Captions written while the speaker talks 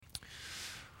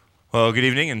Well, good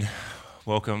evening and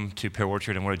welcome to Pear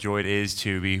Orchard, and what a joy it is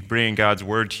to be bringing God's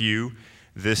Word to you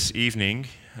this evening.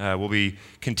 We'll be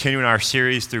continuing our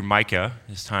series through Micah.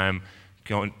 This time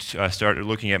going to start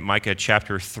looking at Micah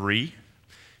chapter 3.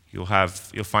 You'll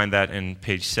find that in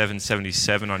page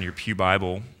 777 on your Pew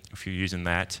Bible if you're using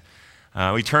that.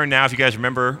 We turn now, if you guys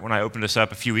remember when I opened this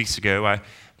up a few weeks ago,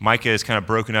 Micah is kind of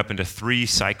broken up into three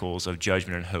cycles of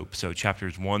judgment and hope. So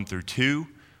chapters 1 through 2,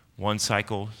 one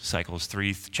cycle,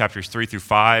 chapters 3 through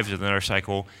 5 is another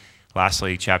cycle.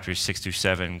 Lastly, chapters 6 through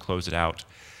 7 close it out.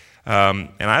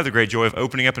 And I have the great joy of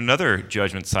opening up another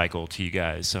judgment cycle to you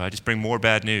guys. So I just bring more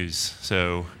bad news.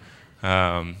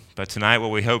 But tonight,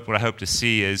 what I hope to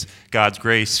see is God's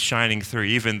grace shining through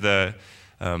even the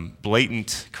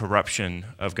blatant corruption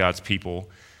of God's people.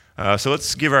 So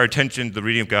let's give our attention to the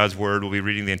reading of God's Word. We'll be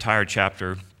reading the entire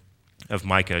chapter of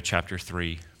Micah, chapter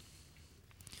 3.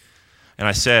 And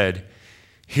I said,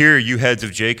 "Hear, you heads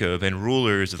of Jacob and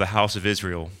rulers of the house of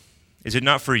Israel. Is it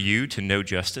not for you to know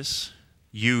justice?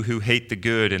 You who hate the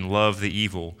good and love the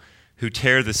evil, who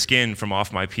tear the skin from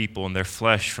off my people and their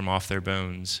flesh from off their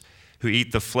bones, who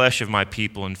eat the flesh of my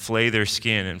people and flay their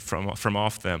skin and from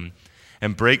off them,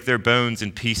 and break their bones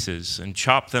in pieces and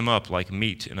chop them up like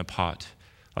meat in a pot,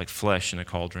 like flesh in a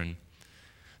cauldron.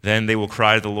 Then they will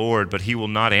cry to the Lord, but he will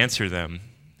not answer them.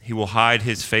 He will hide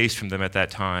his face from them at that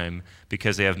time,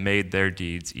 because they have made their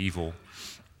deeds evil.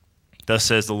 Thus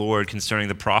says the Lord concerning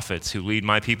the prophets who lead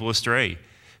my people astray,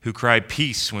 who cry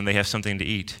peace when they have something to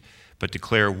eat, but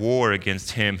declare war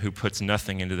against him who puts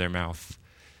nothing into their mouth.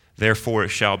 Therefore it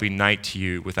shall be night to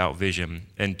you without vision,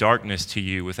 and darkness to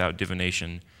you without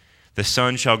divination. The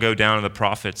sun shall go down on the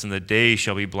prophets, and the day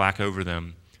shall be black over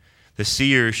them. The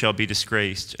seers shall be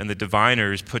disgraced, and the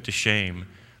diviners put to shame,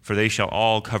 for they shall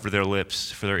all cover their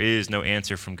lips, for there is no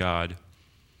answer from God.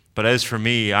 But as for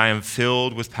me, I am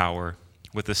filled with power,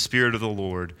 with the Spirit of the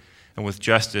Lord, and with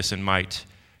justice and might,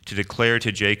 to declare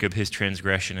to Jacob his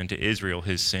transgression and to Israel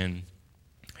his sin.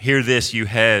 Hear this, you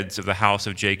heads of the house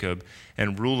of Jacob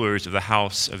and rulers of the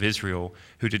house of Israel,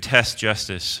 who detest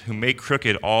justice, who make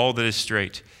crooked all that is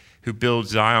straight, who build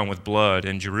Zion with blood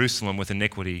and Jerusalem with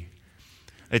iniquity.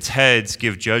 Its heads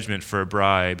give judgment for a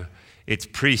bribe, its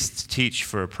priests teach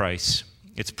for a price,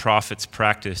 its prophets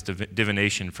practice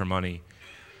divination for money.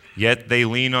 Yet they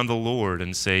lean on the Lord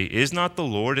and say, is not the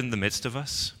Lord in the midst of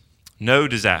us? No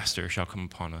disaster shall come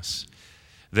upon us.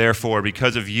 Therefore,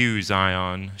 because of you,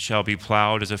 Zion shall be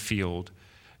plowed as a field.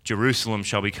 Jerusalem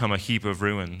shall become a heap of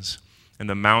ruins, and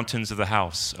the mountains of the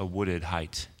house a wooded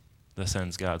height. Thus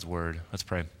ends God's word. Let's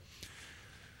pray.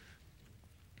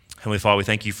 Heavenly Father, we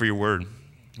thank you for your word.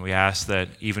 We ask that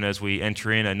even as we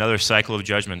enter in another cycle of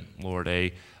judgment, Lord,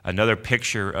 another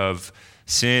picture of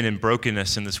sin and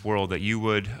brokenness in this world, that you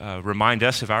would remind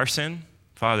us of our sin,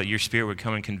 Father, that your Spirit would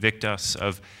come and convict us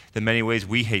of the many ways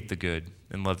we hate the good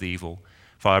and love the evil.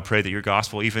 Father, I pray that your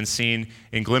gospel, even seen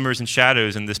in glimmers and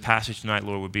shadows in this passage tonight,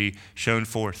 Lord, would be shown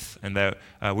forth, and that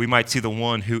we might see the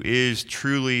one who is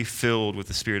truly filled with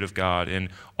the Spirit of God in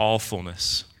all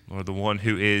fullness, Lord, the one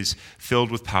who is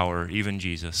filled with power, even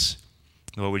Jesus.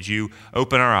 Lord, would you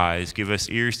open our eyes, give us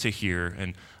ears to hear,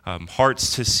 and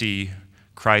hearts to see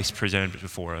Christ presented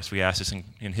before us. We ask this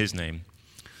in his name.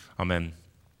 Amen.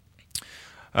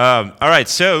 All right,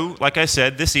 so like I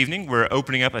said, this evening we're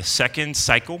opening up a second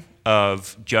cycle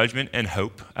of judgment and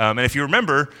hope. And if you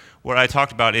remember, what I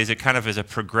talked about is it kind of is a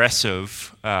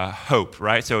progressive hope,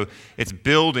 right? So it's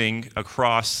building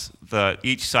across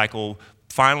each cycle,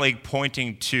 finally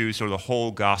pointing to sort of the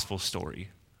whole gospel story.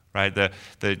 Right,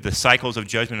 the cycles of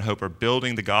judgment and hope are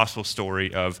building the gospel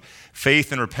story of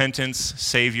faith and repentance,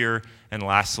 Savior, and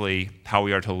lastly, how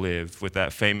we are to live with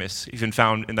that famous, even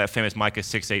found in that famous Micah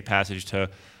 6:8 passage, to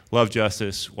love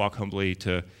justice, walk humbly,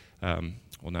 to,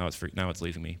 now it's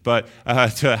leaving me, but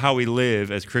to how we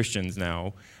live as Christians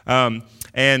now.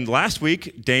 And last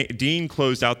week, Dean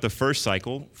closed out the first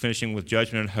cycle, finishing with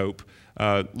judgment and hope,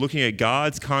 looking at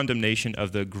God's condemnation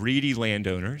of the greedy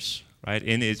landowners, right?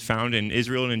 It's found in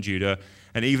Israel and in Judah,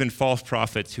 and even false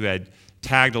prophets who had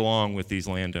tagged along with these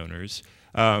landowners.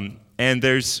 And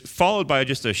there's followed by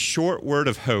just a short word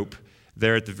of hope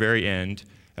there at the very end,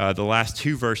 the last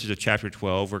two verses of chapter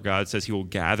 12, where God says he will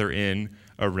gather in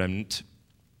a remnant.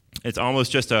 It's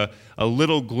almost just a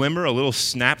little glimmer, a little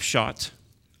snapshot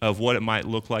of what it might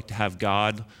look like to have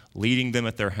God leading them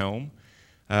at their helm.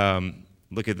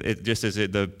 Look at it just as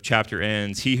the chapter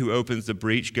ends. He who opens the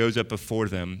breach goes up before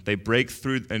them. They break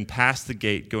through and pass the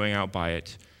gate going out by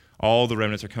it. All the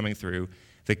remnants are coming through.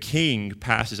 The king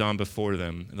passes on before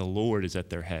them, and the Lord is at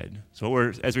their head. So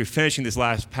as we're finishing this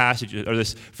last passage, or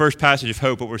this first passage of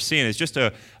hope, what we're seeing is just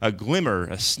a glimmer,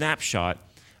 a snapshot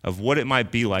of what it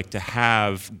might be like to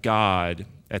have God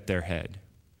at their head,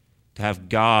 to have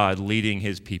God leading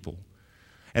his people.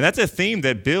 And that's a theme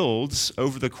that builds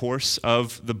over the course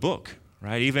of the book,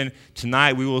 right? Even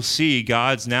tonight we will see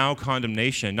God's now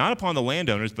condemnation, not upon the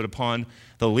landowners, but upon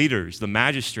the leaders, the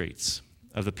magistrates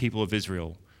of the people of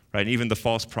Israel, right? And even the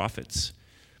false prophets.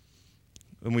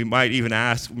 And we might even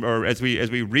ask, or as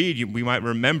we read, we might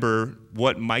remember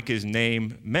what Micah's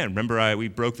name meant. Remember, we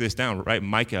broke this down, right?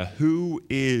 Micah, who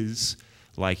is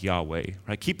like Yahweh,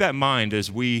 right? Keep that in mind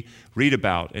as we read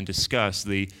about and discuss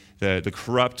the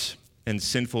corrupt and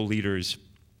sinful leaders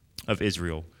of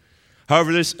Israel.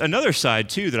 However, there's another side,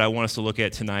 too, that I want us to look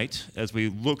at tonight as we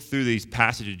look through these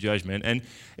passages of judgment. And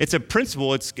it's a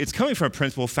principle, it's coming from a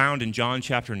principle found in John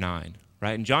chapter 9,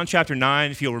 right? In John chapter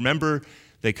 9, if you'll remember,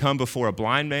 they come before a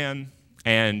blind man,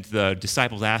 and the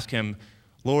disciples ask him,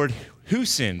 Lord, who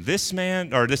sinned, this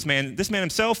man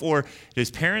himself, or did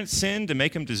his parents sin to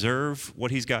make him deserve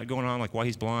what he's got going on, like why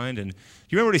he's blind? And do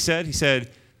you remember what he said? He said,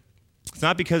 it's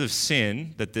not because of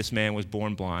sin that this man was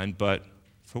born blind, but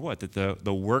for what? That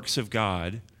the works of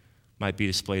God might be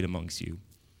displayed amongst you.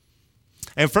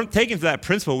 And from taking that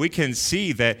principle, we can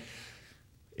see that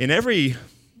in every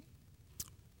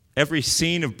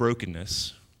scene of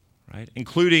brokenness, right,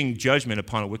 including judgment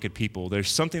upon a wicked people,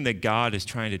 there's something that God is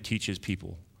trying to teach his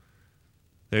people.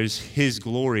 There's his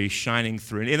glory shining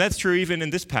through. And that's true even in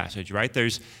this passage, right?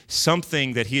 There's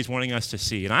something that he is wanting us to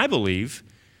see. And I believe,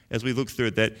 as we look through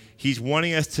it, that he's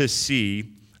wanting us to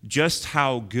see just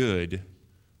how good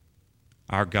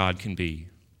our God can be,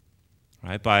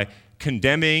 right? By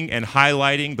condemning and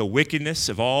highlighting the wickedness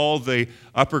of all the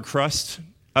upper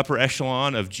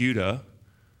echelon of Judah,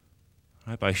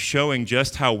 right? By showing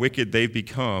just how wicked they've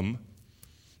become,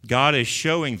 God is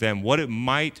showing them what it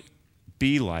might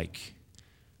be like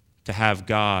to have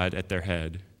God at their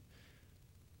head,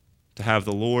 to have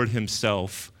the Lord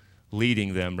himself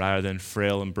leading them rather than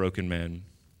frail and broken men.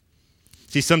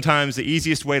 See, sometimes the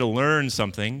easiest way to learn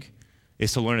something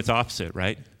is to learn its opposite,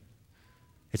 right?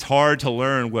 It's hard to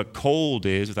learn what cold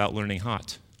is without learning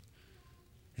hot.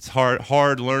 It's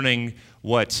hard learning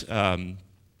what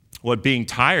being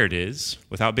tired is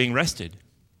without being rested.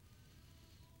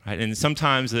 Right? And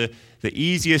sometimes the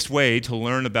easiest way to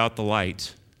learn about the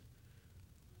light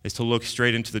is to look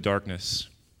straight into the darkness.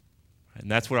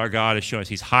 And that's what our God is showing us.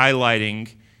 He's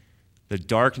highlighting the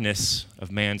darkness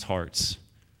of man's hearts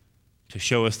to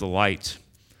show us the light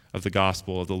of the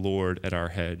gospel of the Lord at our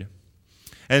head.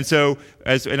 And so,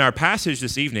 as in our passage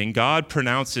this evening, God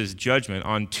pronounces judgment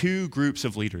on two groups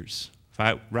of leaders.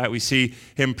 Right? We see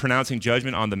him pronouncing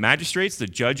judgment on the magistrates, the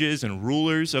judges and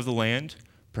rulers of the land,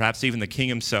 perhaps even the king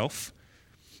himself,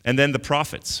 and then the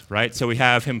prophets, right? So we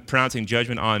have him pronouncing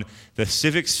judgment on the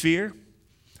civic sphere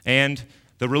and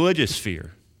the religious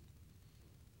sphere.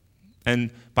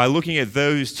 And by looking at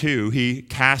those two, he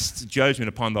casts judgment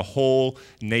upon the whole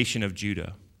nation of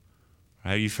Judah.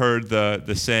 Right? You've heard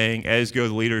the saying, as go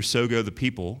the leaders, so go the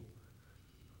people.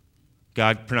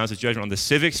 God pronounces judgment on the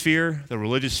civic sphere, the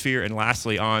religious sphere, and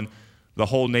lastly on the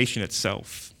whole nation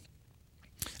itself.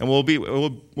 And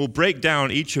we'll break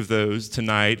down each of those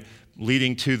tonight,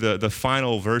 leading to the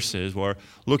final verses. We're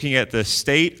looking at the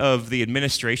state of the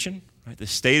administration, right? The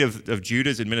state of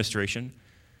Judah's administration,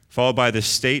 followed by the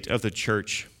state of the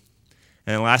church,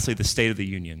 and then lastly, the state of the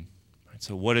union. Right?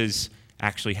 So what is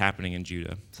actually happening in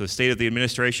Judah? So the state of the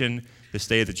administration, the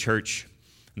state of the church,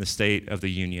 and the state of the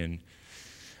union.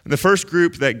 And the first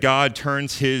group that God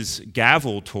turns his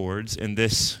gavel towards in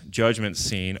this judgment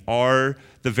scene are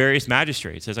the various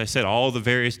magistrates. As I said, all the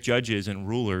various judges and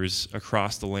rulers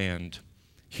across the land.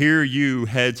 Hear you,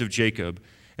 heads of Jacob,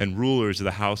 and rulers of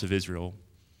the house of Israel.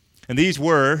 And these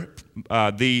were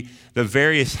the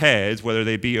various heads, whether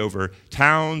they be over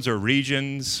towns or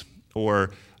regions or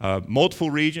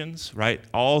multiple regions, right?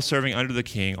 All serving under the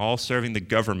king, all serving the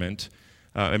government.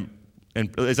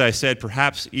 And as I said,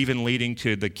 perhaps even leading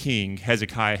to the king,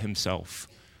 Hezekiah himself.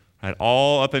 Right?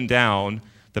 All up and down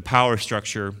the power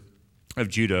structure of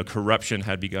Judah, corruption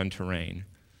had begun to reign.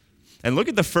 And look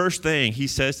at the first thing he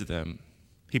says to them.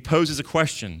 He poses a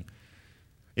question.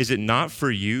 Is it not for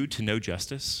you to know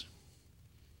justice?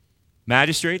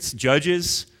 Magistrates,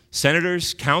 judges,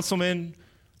 senators, councilmen,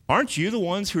 aren't you the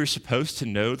ones who are supposed to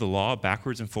know the law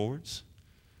backwards and forwards?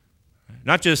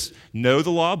 Not just know the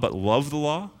law, but love the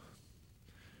law.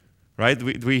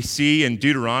 Right? We see in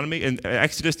Deuteronomy, in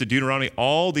Exodus to Deuteronomy,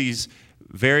 all these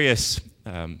various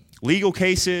legal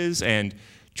cases and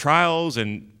trials,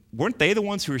 and weren't they the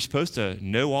ones who were supposed to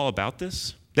know all about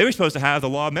this? They were supposed to have the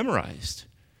law memorized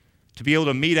to be able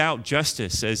to mete out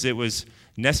justice as it was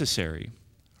necessary.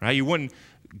 Right? You wouldn't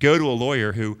go to a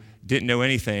lawyer who didn't know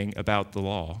anything about the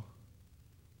law.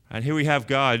 And here we have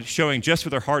God showing just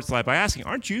what their hearts lie by asking,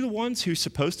 aren't you the ones who's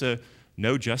supposed to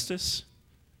know justice?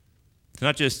 To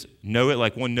not just know it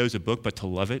like one knows a book, but to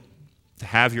love it, to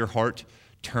have your heart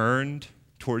turned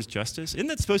towards justice. Isn't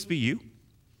that supposed to be you?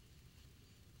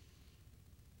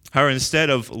 However, instead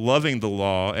of loving the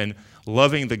law and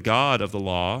loving the God of the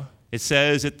law, it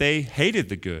says that they hated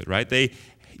the good, right?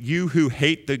 You who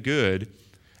hate the good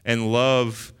and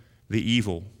love the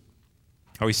evil.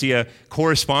 Or we see a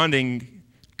corresponding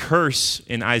curse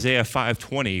in Isaiah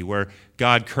 5:20 where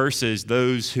God curses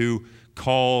those who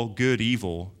call good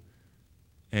evil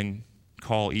and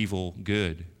call evil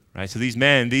good, right? So these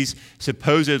men, these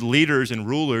supposed leaders and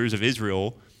rulers of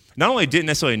Israel, not only didn't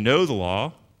necessarily know the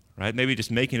law, right? Maybe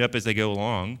just making it up as they go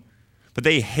along, but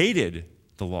they hated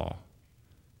the law.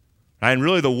 Right? And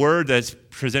really the word that's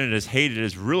presented as hated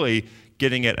is really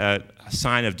getting at a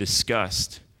sign of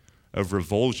disgust, of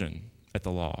revulsion at the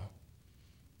law.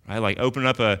 Right? Like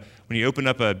when you open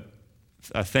up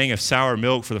a thing of sour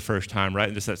milk for the first time, right?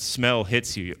 And just that smell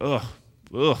hits you.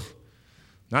 Ugh,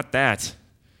 not that.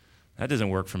 That doesn't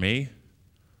work for me.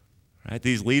 Right?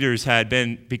 These leaders had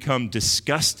become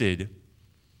disgusted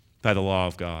by the law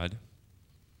of God.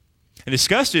 And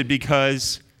disgusted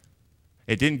because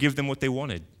it didn't give them what they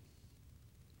wanted.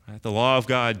 Right? The law of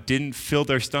God didn't fill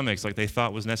their stomachs like they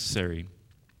thought was necessary.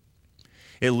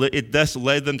 It thus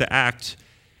led them to act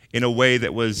in a way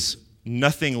that was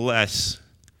nothing less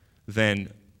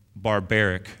than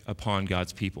barbaric upon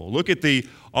God's people. Look at the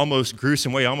almost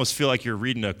gruesome way. I almost feel like you're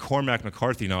reading a Cormac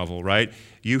McCarthy novel, right?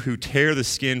 You who tear the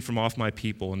skin from off my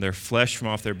people and their flesh from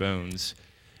off their bones,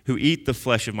 who eat the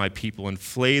flesh of my people and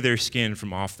flay their skin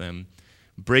from off them,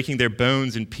 breaking their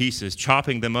bones in pieces,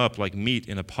 chopping them up like meat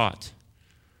in a pot.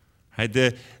 Right?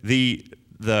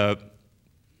 The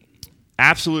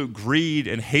absolute greed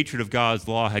and hatred of God's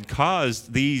law had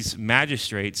caused these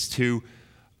magistrates to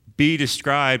be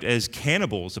described as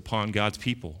cannibals upon God's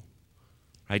people,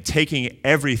 right? Taking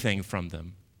everything from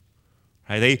them.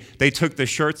 Right? They took the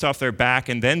shirts off their back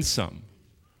and then some,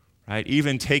 right?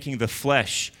 Even taking the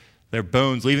flesh, their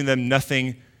bones, leaving them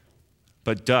nothing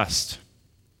but dust.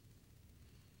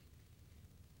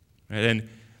 Right? And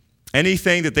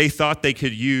anything that they thought they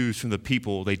could use from the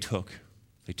people, they took.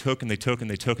 They took and they took and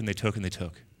they took and they took and they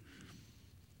took.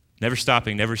 Never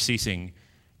stopping, never ceasing,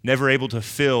 never able to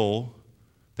fill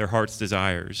their heart's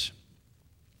desires.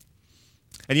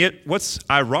 And yet, what's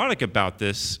ironic about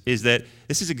this is that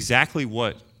this is exactly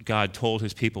what God told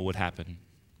his people would happen.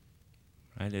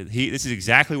 Right? This is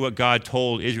exactly what God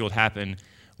told Israel would happen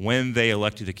when they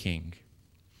elected a king.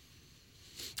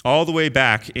 All the way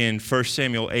back in 1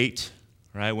 Samuel 8,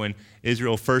 right, when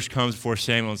Israel first comes before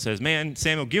Samuel and says, man,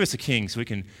 Samuel, give us a king so we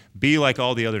can be like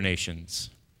all the other nations.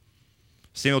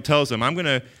 Samuel tells them, I'm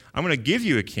going to give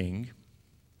you a king,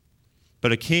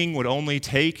 but a king would only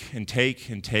take and take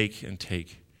and take and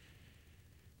take.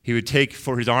 He would take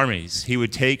for his armies. He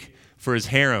would take for his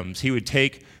harems. He would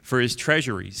take for his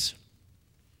treasuries.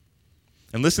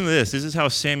 And listen to this. This is how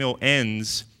Samuel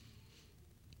ends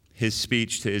his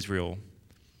speech to Israel.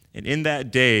 And in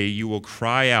that day you will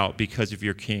cry out because of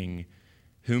your king,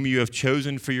 whom you have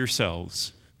chosen for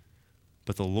yourselves,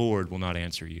 but the Lord will not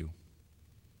answer you.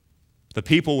 The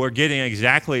people were getting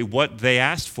exactly what they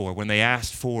asked for when they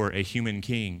asked for a human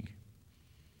king.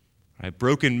 Right?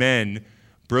 Broken men,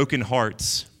 broken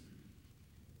hearts,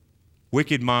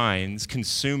 wicked minds,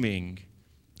 consuming,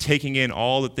 taking in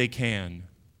all that they can.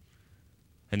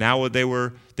 And now they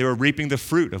were reaping the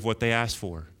fruit of what they asked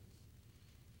for.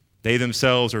 They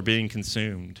themselves are being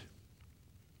consumed.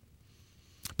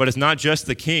 But it's not just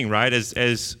the king, right,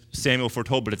 as Samuel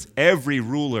foretold, but it's every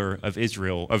ruler of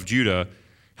Israel, of Judah,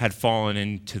 had fallen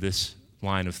into this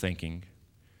line of thinking.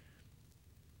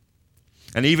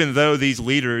 And even though these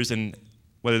leaders, and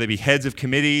whether they be heads of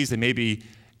committees, they may be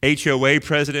HOA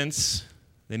presidents,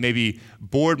 they may be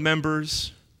board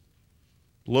members,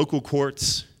 local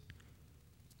courts,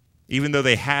 even though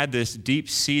they had this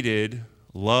deep-seated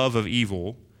love of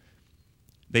evil,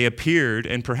 they appeared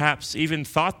and perhaps even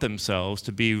thought themselves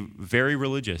to be very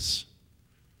religious.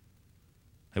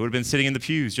 They would have been sitting in the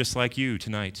pews just like you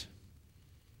tonight.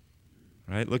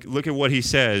 Right? Look at what he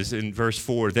says in verse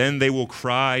 4. Then they will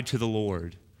cry to the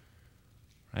Lord.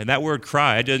 And that word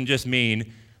cry, it doesn't just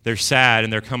mean they're sad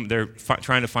and they're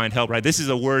trying to find help. Right? This is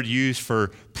a word used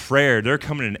for prayer. They're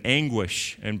coming in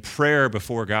anguish and prayer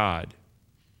before God,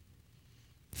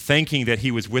 thanking that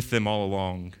he was with them all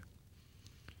along.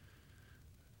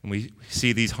 And we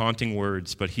see these haunting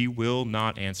words, but he will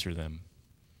not answer them.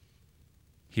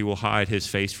 He will hide his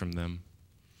face from them.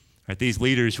 Right, these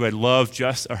leaders who had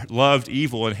loved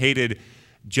evil and hated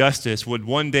justice would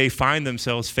one day find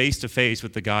themselves face to face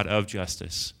with the God of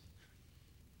justice.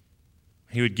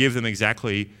 He would give them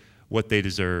exactly what they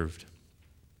deserved.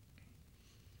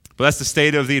 But that's the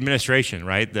state of the administration,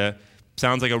 right? That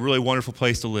sounds like a really wonderful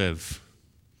place to live.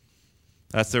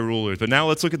 That's their rulers. But now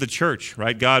let's look at the church,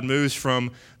 right? God moves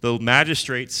from the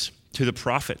magistrates to the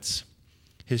prophets.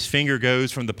 His finger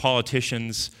goes from the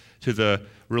politicians to the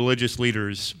religious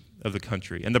leaders of the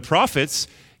country. And the prophets,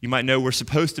 you might know, were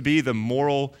supposed to be the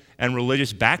moral and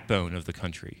religious backbone of the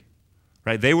country,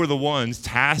 right? They were the ones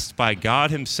tasked by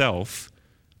God himself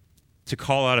to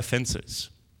call out offenses.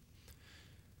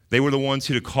 They were the ones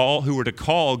who were to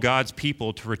call God's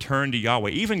people to return to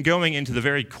Yahweh, even going into the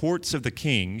very courts of the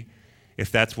king, if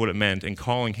that's what it meant, and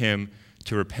calling him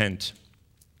to repent.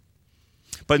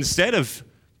 But instead of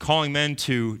calling men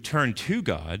to turn to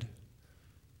God,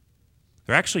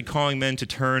 they're actually calling men to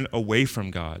turn away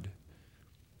from God.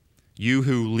 You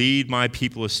who lead my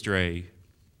people astray.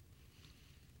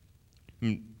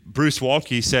 Bruce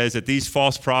Waltke says that these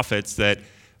false prophets that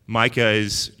Micah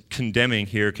is condemning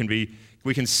here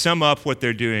we can sum up what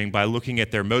they're doing by looking at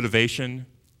their motivation,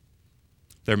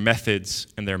 their methods,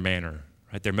 and their manner.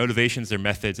 Right? Their motivations, their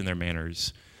methods, and their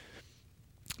manners.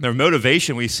 Their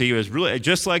motivation, we see, was really,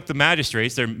 just like the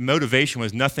magistrates, their motivation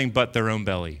was nothing but their own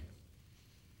belly.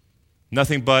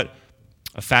 Nothing but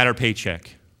a fatter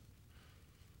paycheck.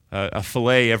 A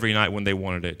filet every night when they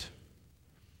wanted it.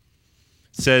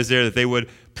 It says there that they would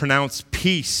pronounce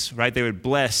peace, right? They would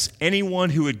bless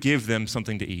anyone who would give them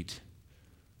something to eat.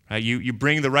 Right? You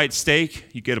bring the right steak,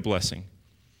 you get a blessing.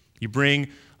 You bring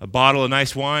a bottle of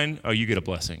nice wine, oh, you get a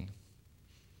blessing.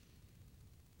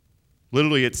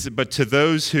 Literally, but to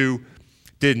those who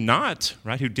did not,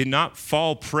 right, who did not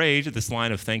fall prey to this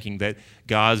line of thinking that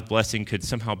God's blessing could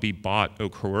somehow be bought or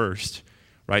coerced,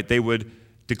 right, they would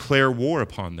declare war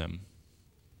upon them.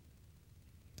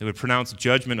 They would pronounce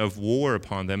judgment of war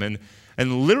upon them. And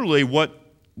literally what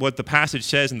the passage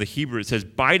says in the Hebrew, it says,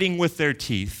 biting with their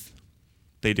teeth,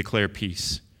 they declare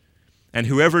peace. And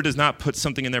whoever does not put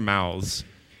something in their mouths,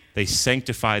 they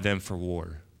sanctify them for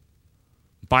war.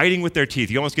 Biting with their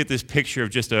teeth. You almost get this picture of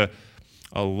just a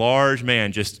large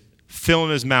man just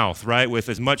filling his mouth, right, with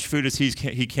as much food as he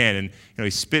can. And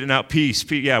he's spitting out peace,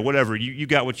 yeah, whatever. You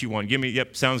got what you want. Give me,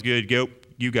 yep, sounds good. Go,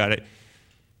 you got it.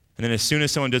 And then as soon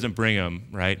as someone doesn't bring him,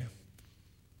 right,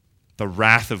 the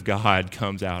wrath of God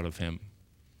comes out of him.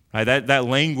 Right? That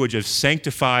language of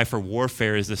sanctify for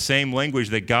warfare is the same language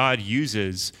that God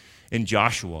uses in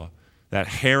Joshua, that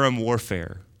harem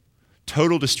warfare,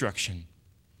 total destruction.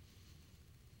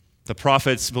 The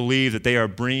prophets believe that they are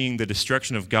bringing the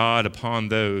destruction of God upon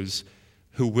those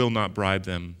who will not bribe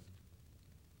them.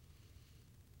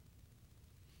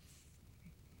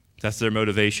 That's their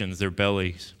motivations, their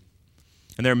bellies.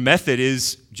 And their method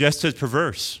is just as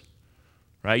perverse.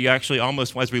 Right? You actually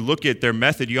almost, as we look at their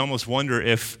method, you almost wonder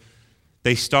if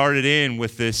they started in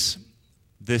with this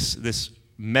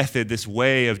method, this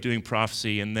way of doing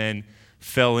prophecy, and then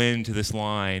fell into this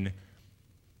line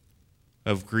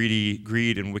of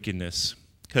greed and wickedness.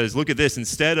 Because look at this,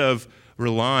 instead of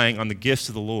relying on the gifts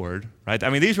of the Lord, right? I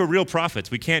mean, these were real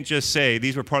prophets. We can't just say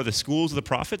these were part of the schools of the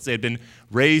prophets. They had been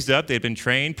raised up, they had been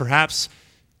trained. Perhaps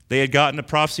they had gotten a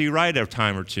prophecy right a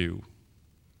time or two.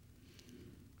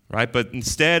 Right? But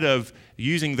instead of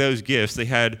using those gifts, they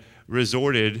had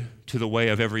resorted to the way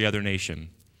of every other nation.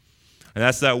 And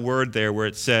that's that word there where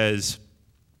it says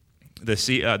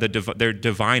they're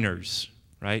diviners,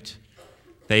 right?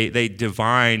 They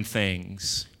divine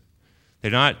things.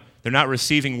 They're not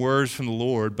receiving words from the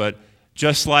Lord, but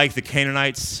just like the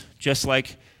Canaanites, just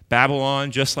like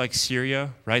Babylon, just like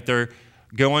Syria, right? They're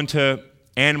going to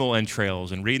animal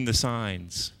entrails and reading the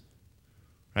signs,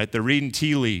 right? They're reading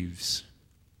tea leaves.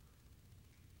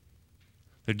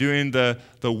 They're doing the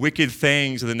wicked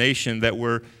things of the nation that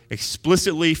were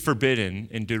explicitly forbidden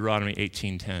in Deuteronomy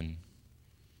 18:10.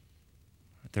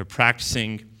 They're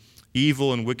practicing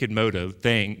evil and wicked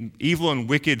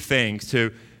things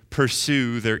to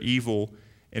pursue their evil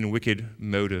and wicked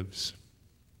motives.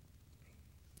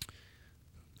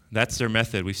 That's their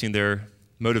method. We've seen their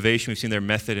motivation, we've seen their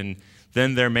method, and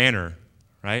then their manner,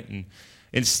 right? And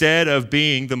instead of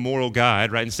being the moral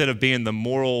guide, right, instead of being the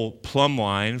moral plumb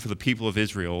line for the people of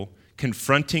Israel,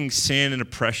 confronting sin and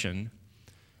oppression,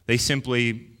 they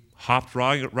simply hopped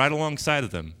right alongside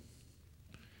of them.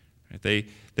 Right?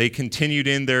 They continued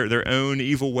in their own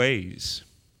evil ways.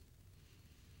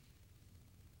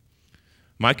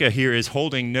 Micah here is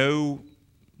holding no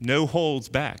holds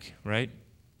back, right?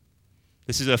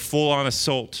 This is a full-on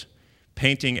assault,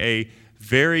 painting a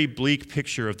very bleak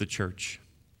picture of the church.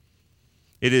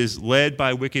 It is led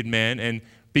by wicked men and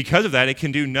because of that, it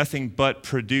can do nothing but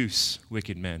produce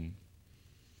wicked men.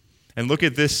 And look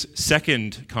at this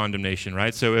second condemnation,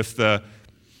 right? So if the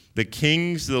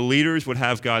kings, the leaders would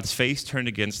have God's face turned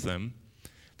against them,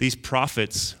 these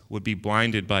prophets would be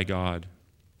blinded by God.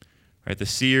 Right? The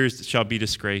seers shall be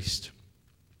disgraced.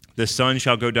 The sun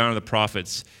shall go down on the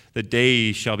prophets. The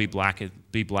days shall be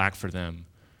black for them.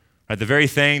 Right? The very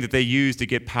thing that they used to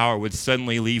get power would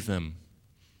suddenly leave them.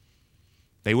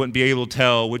 They wouldn't be able to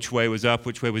tell which way was up,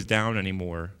 which way was down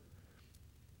anymore.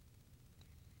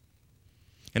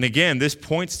 And again, this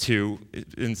points to,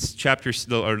 in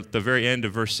the very end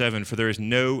of verse 7, for there is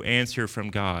no answer from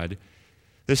God.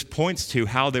 This points to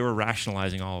how they were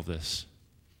rationalizing all of this.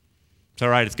 It's all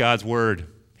right, it's God's word.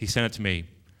 He sent it to me.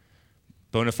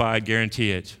 Bona fide,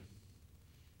 guarantee it.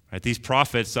 Right? These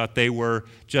prophets thought they were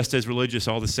just as religious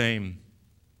all the same.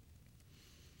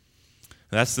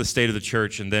 That's the state of the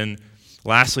church. And then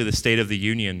lastly, the state of the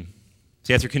union.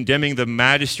 See, after condemning the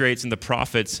magistrates and the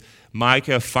prophets,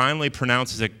 Micah finally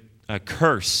pronounces a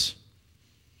curse,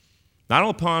 not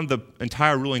only upon the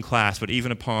entire ruling class, but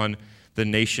even upon the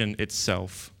nation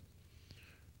itself.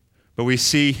 But we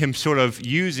see him sort of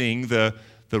using the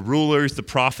rulers, the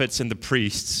prophets, and the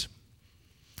priests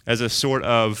as a sort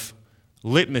of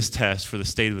litmus test for the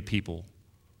state of the people.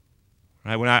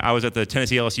 Right? When I was at the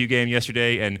Tennessee LSU game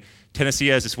yesterday, and Tennessee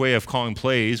has this way of calling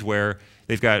plays where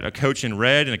they've got a coach in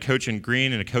red and a coach in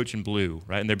green and a coach in blue,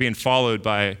 right? And they're being followed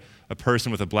by a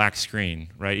person with a black screen,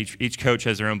 right? Each coach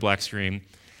has their own black screen.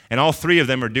 And all three of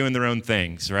them are doing their own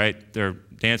things, right? They're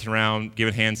dancing around,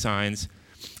 giving hand signs.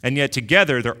 And yet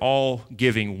together, they're all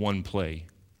giving one play,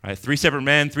 right? Three separate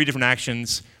men, three different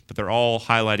actions, but they're all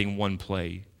highlighting one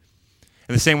play.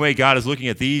 In the same way, God is looking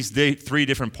at these three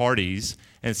different parties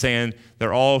and saying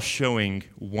they're all showing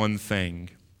one thing: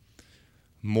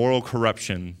 moral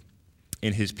corruption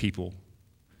in his people.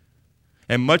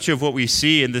 And much of what we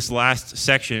see in this last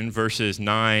section, verses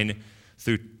 9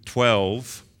 through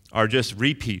 12, are just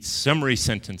repeats, summary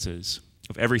sentences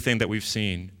of everything that we've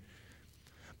seen.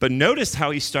 But notice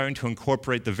how he's starting to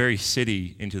incorporate the very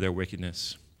city into their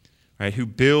wickedness, right? Who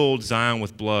build Zion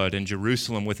with blood and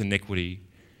Jerusalem with iniquity,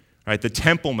 right? The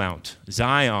Temple Mount,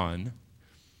 Zion,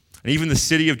 and even the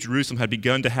city of Jerusalem had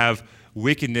begun to have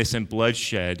wickedness and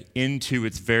bloodshed into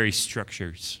its very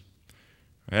structures.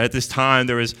 At this time,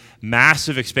 there was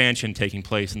massive expansion taking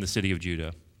place in the city of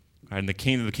Judah. Right? And the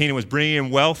kingdom was bringing in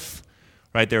wealth.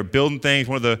 Right? They were building things.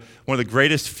 One of the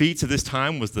greatest feats of this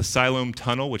time was the Siloam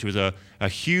Tunnel, which was a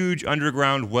huge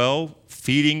underground well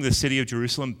feeding the city of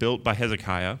Jerusalem, built by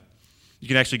Hezekiah. You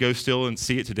can actually go still and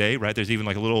see it today. Right? There's even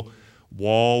like a little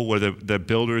wall where the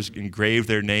builders engraved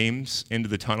their names into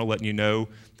the tunnel, letting you know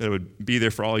that it would be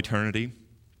there for all eternity.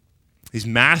 These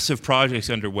massive projects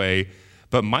underway,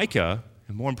 but Micah,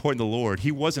 and more important, the Lord,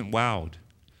 he wasn't wowed.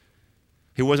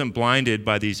 He wasn't blinded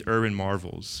by these urban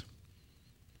marvels,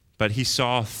 but he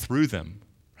saw through them.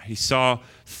 He saw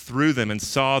through them and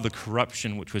saw the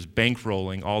corruption which was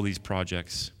bankrolling all these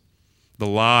projects, the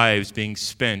lives being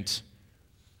spent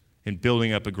in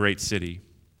building up a great city.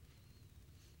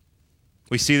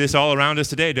 We see this all around us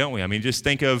today, don't we? I mean, just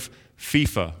think of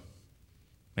FIFA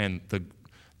and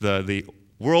the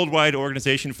worldwide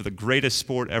organization for the greatest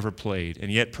sport ever played, and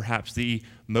yet perhaps the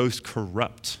most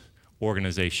corrupt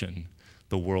organization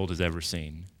the world has ever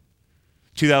seen.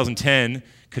 2010,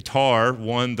 Qatar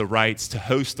won the rights to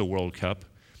host the World Cup,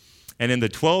 and for the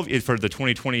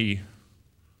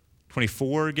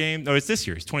 2024 game, no, it's this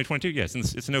year, it's 2022, yes,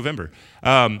 it's in November,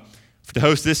 to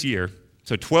host this year.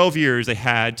 So 12 years they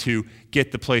had to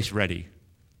get the place ready,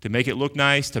 to make it look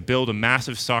nice, to build a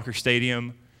massive soccer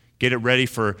stadium, get it ready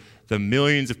for the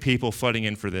millions of people flooding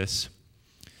in for this.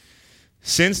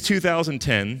 Since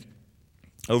 2010,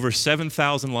 over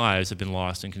 7,000 lives have been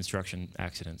lost in construction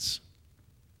accidents.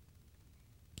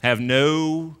 Have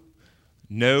no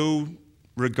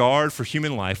regard for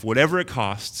human life. Whatever it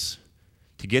costs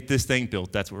to get this thing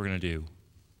built, that's what we're going to do.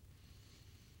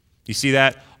 You see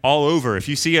that all over. If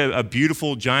you see a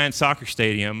beautiful giant soccer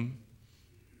stadium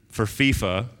for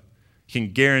FIFA, you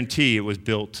can guarantee it was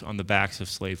built on the backs of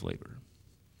slave labor.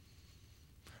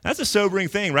 That's a sobering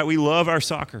thing, right? We love our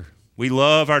soccer. We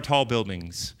love our tall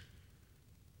buildings.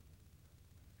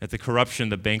 At the corruption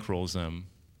that bankrolls them,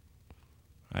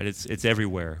 right? It's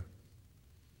everywhere.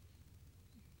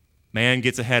 Man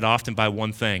gets ahead often by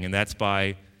one thing, and that's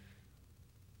by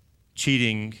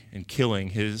cheating and killing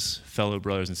his fellow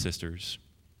brothers and sisters.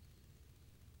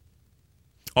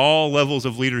 All levels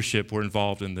of leadership were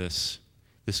involved in this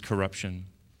corruption.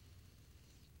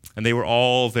 And they were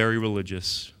all very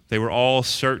religious. They were all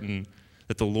certain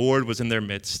that the Lord was in their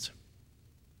midst.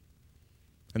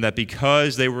 and that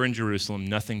because they were in Jerusalem,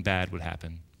 nothing bad would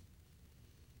happen.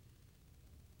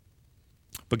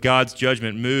 But God's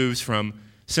judgment moves from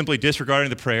simply disregarding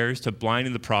the prayers to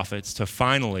blinding the prophets to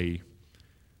finally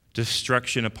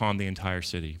destruction upon the entire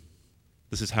city.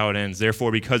 This is how it ends.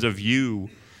 Therefore, because of you,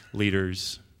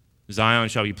 leaders, Zion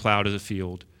shall be plowed as a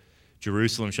field,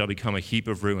 Jerusalem shall become a heap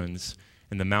of ruins,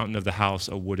 and the mountain of the house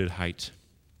a wooded height.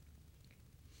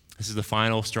 This is the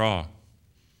final straw,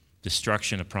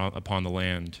 destruction upon the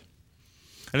land.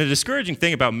 And the discouraging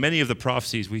thing about many of the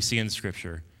prophecies we see in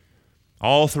Scripture,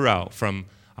 all throughout, from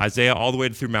Isaiah all the way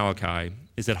through Malachi,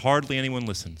 is that hardly anyone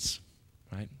listens,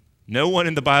 right? No one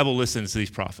in the Bible listens to these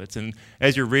prophets. And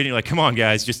as you're reading, you're like, come on,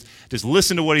 guys, just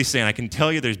listen to what he's saying. I can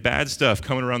tell you there's bad stuff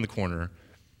coming around the corner,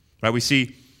 right? We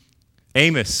see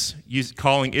Amos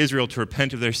calling Israel to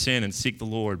repent of their sin and seek the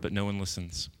Lord, but no one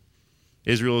listens.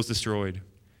 Israel is destroyed.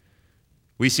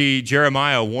 We see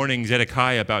Jeremiah warning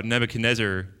Zedekiah about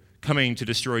Nebuchadnezzar coming to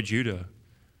destroy Judah.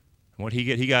 And what he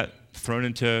get? He got thrown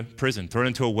into prison, thrown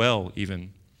into a well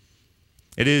even.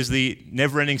 It is the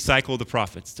never-ending cycle of the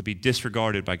prophets to be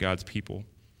disregarded by God's people.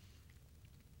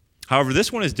 However,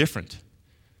 this one is different.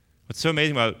 What's so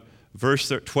amazing about verse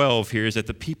 12 here is that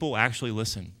the people actually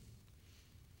listen.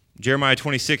 Jeremiah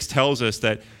 26 tells us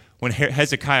that when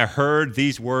Hezekiah heard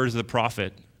these words of the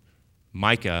prophet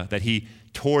Micah, that he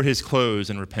tore his clothes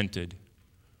and repented.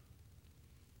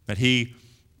 That he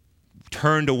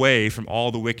turned away from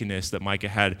all the wickedness that Micah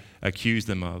had accused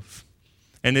them of.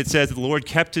 And it says that the Lord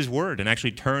kept his word and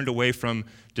actually turned away from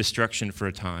destruction for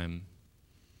a time.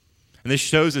 And this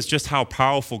shows us just how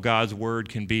powerful God's word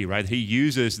can be, right? He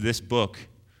uses this book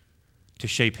to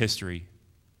shape history.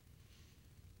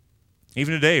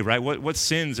 Even today, right? What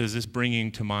sins is this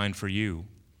bringing to mind for you,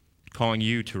 calling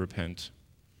you to repent?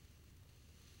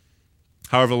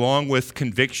 However, along with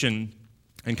conviction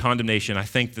and condemnation, I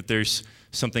think that there's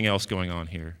something else going on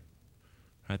here.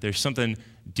 Right? There's something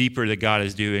deeper that God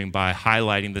is doing by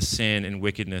highlighting the sin and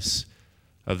wickedness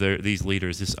of these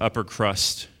leaders, this upper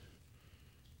crust,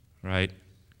 right,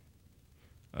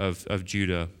 of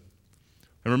Judah.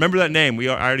 And remember that name. I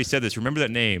already said this. Remember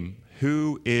that name.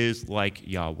 Who is like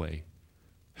Yahweh?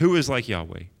 Who is like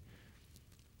Yahweh?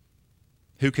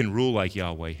 Who can rule like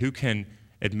Yahweh? Who can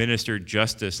administer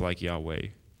justice like Yahweh?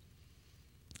 And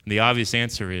the obvious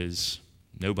answer is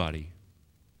nobody.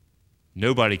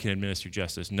 Nobody can administer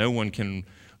justice. No one can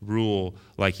rule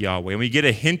like Yahweh. And we get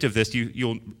a hint of this.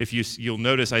 You'll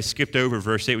notice I skipped over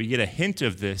verse 8. We get a hint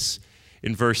of this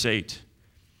in verse 8.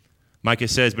 Micah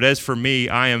says, "But as for me,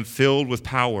 I am filled with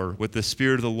power, with the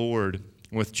Spirit of the Lord,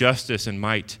 and with justice and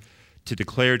might, to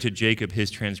declare to Jacob his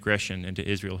transgression and to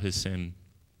Israel his sin."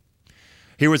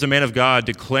 Here was a man of God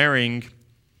declaring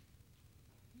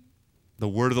the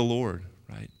word of the Lord,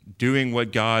 right? Doing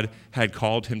what God had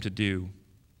called him to do.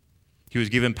 He was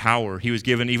given power. He was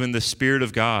given even the Spirit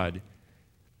of God.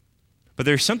 But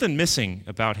there's something missing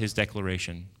about his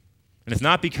declaration. And it's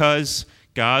not because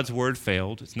God's word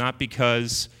failed. It's not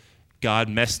because God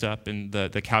messed up in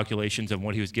the calculations of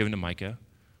what he was given to Micah.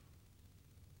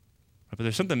 But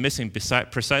there's something missing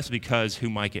precisely because who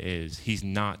Micah is. He's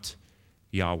not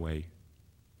Yahweh.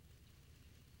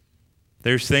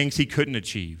 There's things he couldn't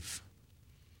achieve.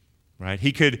 Right?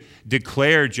 He could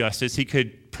declare justice. He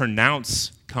could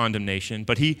pronounce condemnation,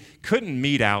 but he couldn't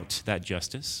mete out that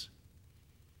justice.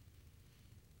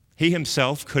 He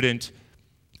himself couldn't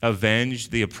avenge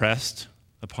the oppressed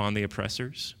upon the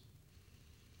oppressors.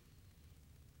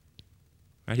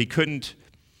 Right? He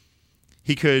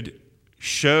could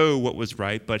show what was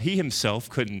right, but he himself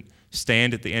couldn't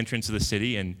stand at the entrance of the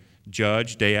city and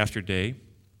judge day after day.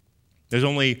 There's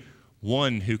only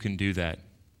one who can do that.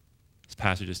 This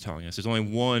passage is telling us. There's only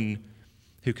one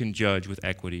who can judge with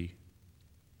equity.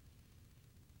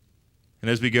 And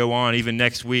as we go on, even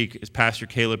next week, as Pastor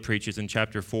Caleb preaches in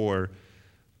chapter 4,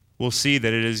 we'll see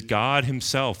that it is God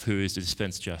himself who is to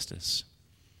dispense justice.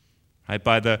 Right?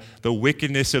 By the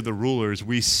wickedness of the rulers,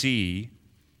 we see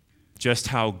just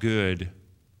how good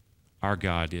our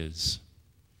God is.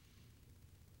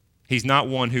 He's not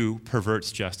one who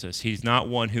perverts justice. He's not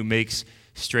one who makes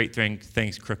straight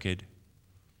things crooked.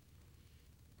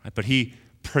 Right? But he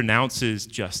pronounces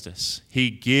justice.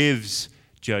 He gives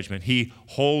judgment. He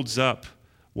holds up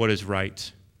what is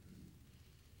right.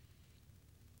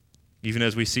 Even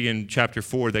as we see in chapter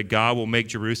 4 that God will make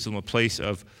Jerusalem a place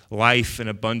of life and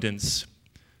abundance.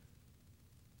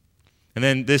 And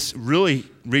then this really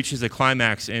reaches a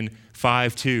climax in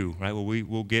 5:2, right? Well, we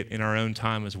will get in our own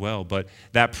time as well. But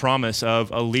that promise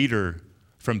of a leader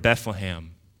from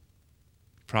Bethlehem,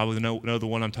 probably know the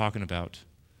one I'm talking about,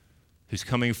 whose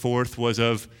coming forth was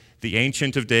of the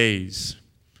Ancient of Days,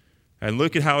 And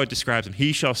look at how it describes him.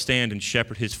 He shall stand and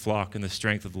shepherd his flock in the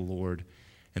strength of the Lord,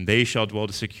 and they shall dwell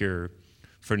secure.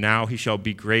 For now he shall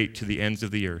be great to the ends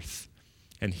of the earth,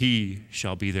 and he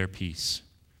shall be their peace.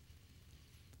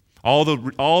 All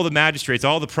the magistrates,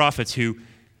 all the prophets who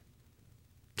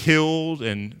killed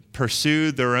and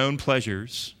pursued their own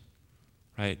pleasures,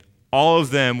 right? All of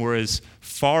them were as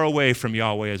far away from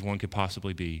Yahweh as one could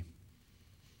possibly be.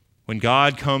 When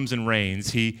God comes and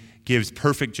reigns, he gives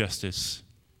perfect justice,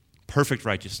 perfect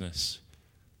righteousness,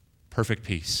 perfect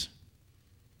peace.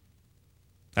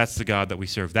 That's the God that we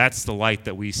serve. That's the light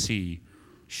that we see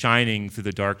shining through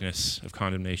the darkness of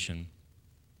condemnation.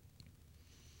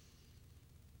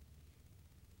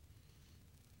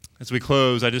 As we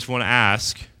close, I just want to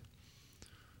ask,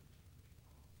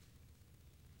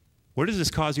 where does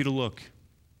this cause you to look?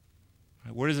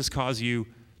 Where does this cause you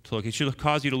to look? It should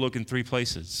cause you to look in three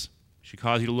places. It should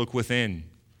cause you to look within.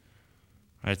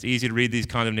 It's easy to read these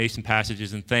condemnation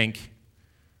passages and think,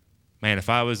 man, if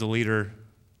I was the leader,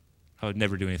 I would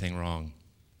never do anything wrong.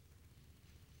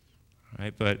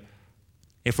 Right? But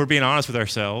if we're being honest with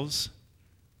ourselves,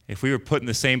 if we were put in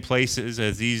the same places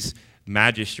as these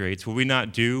magistrates, will we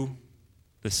not do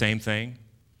the same thing?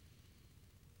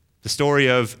 The story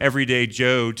of everyday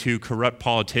Joe to corrupt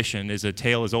politician is a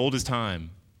tale as old as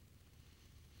time.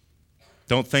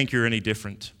 Don't think you're any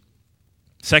different.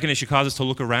 Second, it should cause us to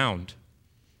look around.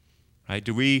 Right?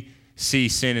 Do we see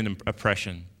sin and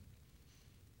oppression?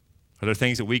 Are there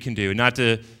things that we can do? Not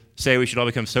to say we should all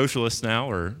become socialists now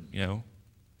or,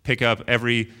 pick up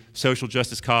every social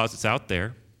justice cause that's out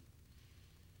there.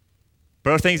 But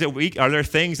are there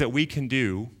things that we can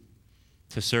do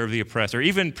to serve the oppressed? Or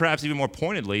even, perhaps even more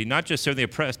pointedly, not just serve the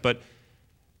oppressed, but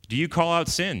do you call out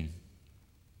sin?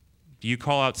 Do you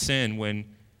call out sin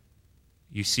when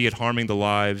you see it harming the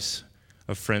lives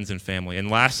of friends and family?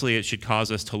 And lastly, it should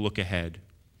cause us to look ahead.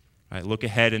 Right? Look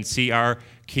ahead and see our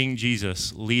King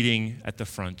Jesus leading at the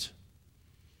front,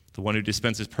 the one who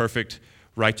dispenses perfect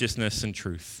righteousness and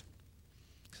truth.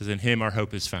 Because in him our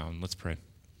hope is found. Let's pray.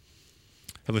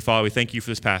 Heavenly Father, we thank you for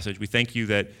this passage. We thank you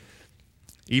that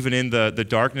even in the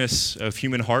darkness of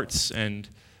human hearts and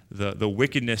the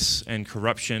wickedness and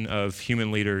corruption of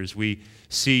human leaders, we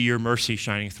see your mercy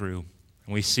shining through.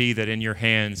 And we see that in your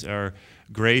hands are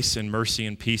grace and mercy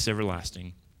and peace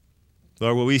everlasting.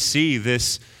 Lord, will we see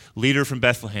this leader from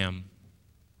Bethlehem,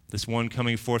 this one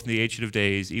coming forth in the Ancient of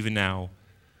Days, even now,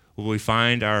 will we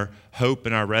find our hope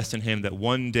and our rest in him that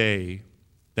one day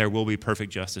there will be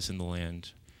perfect justice in the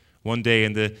land. One day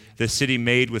in the city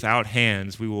made without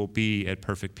hands, we will be at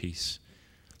perfect peace.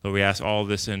 Lord, we ask all of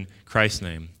this in Christ's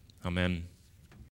name. Amen.